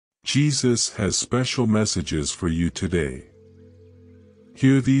Jesus has special messages for you today.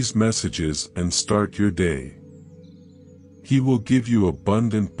 Hear these messages and start your day. He will give you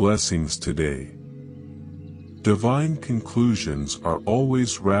abundant blessings today. Divine conclusions are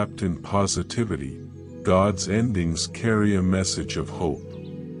always wrapped in positivity. God's endings carry a message of hope.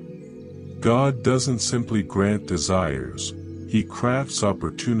 God doesn't simply grant desires, He crafts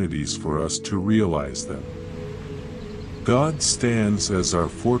opportunities for us to realize them. God stands as our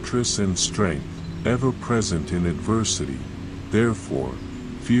fortress and strength, ever present in adversity. Therefore,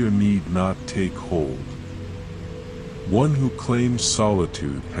 fear need not take hold. One who claims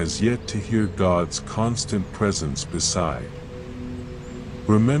solitude has yet to hear God's constant presence beside.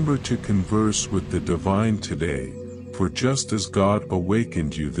 Remember to converse with the divine today, for just as God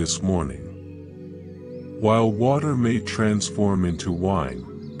awakened you this morning. While water may transform into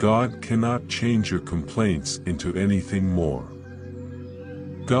wine, God cannot change your complaints into anything more.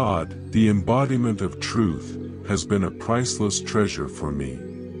 God, the embodiment of truth, has been a priceless treasure for me.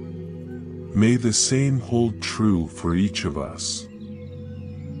 May the same hold true for each of us.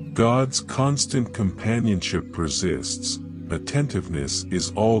 God's constant companionship persists. Attentiveness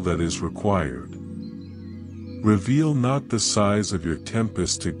is all that is required. Reveal not the size of your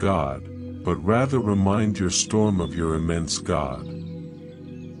tempest to God, but rather remind your storm of your immense God.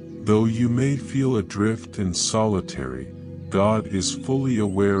 Though you may feel adrift and solitary, God is fully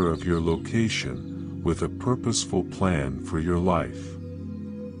aware of your location, with a purposeful plan for your life.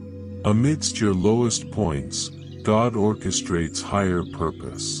 Amidst your lowest points, God orchestrates higher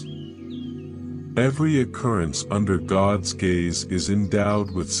purpose. Every occurrence under God's gaze is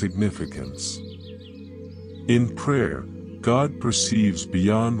endowed with significance. In prayer, God perceives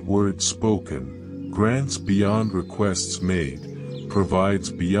beyond words spoken, grants beyond requests made, provides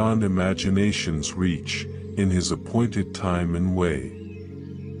beyond imagination's reach, in His appointed time and way.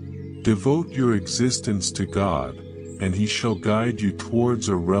 Devote your existence to God, and He shall guide you towards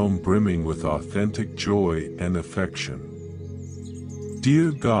a realm brimming with authentic joy and affection.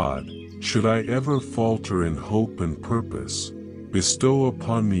 Dear God, should I ever falter in hope and purpose, bestow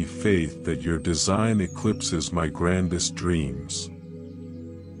upon me faith that your design eclipses my grandest dreams.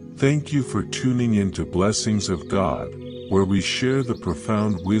 Thank you for tuning into Blessings of God, where we share the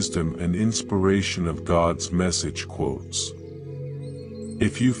profound wisdom and inspiration of God's message quotes.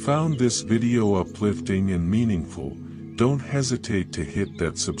 If you found this video uplifting and meaningful, don't hesitate to hit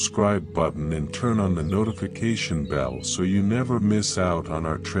that subscribe button and turn on the notification bell so you never miss out on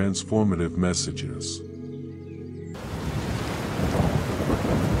our transformative messages.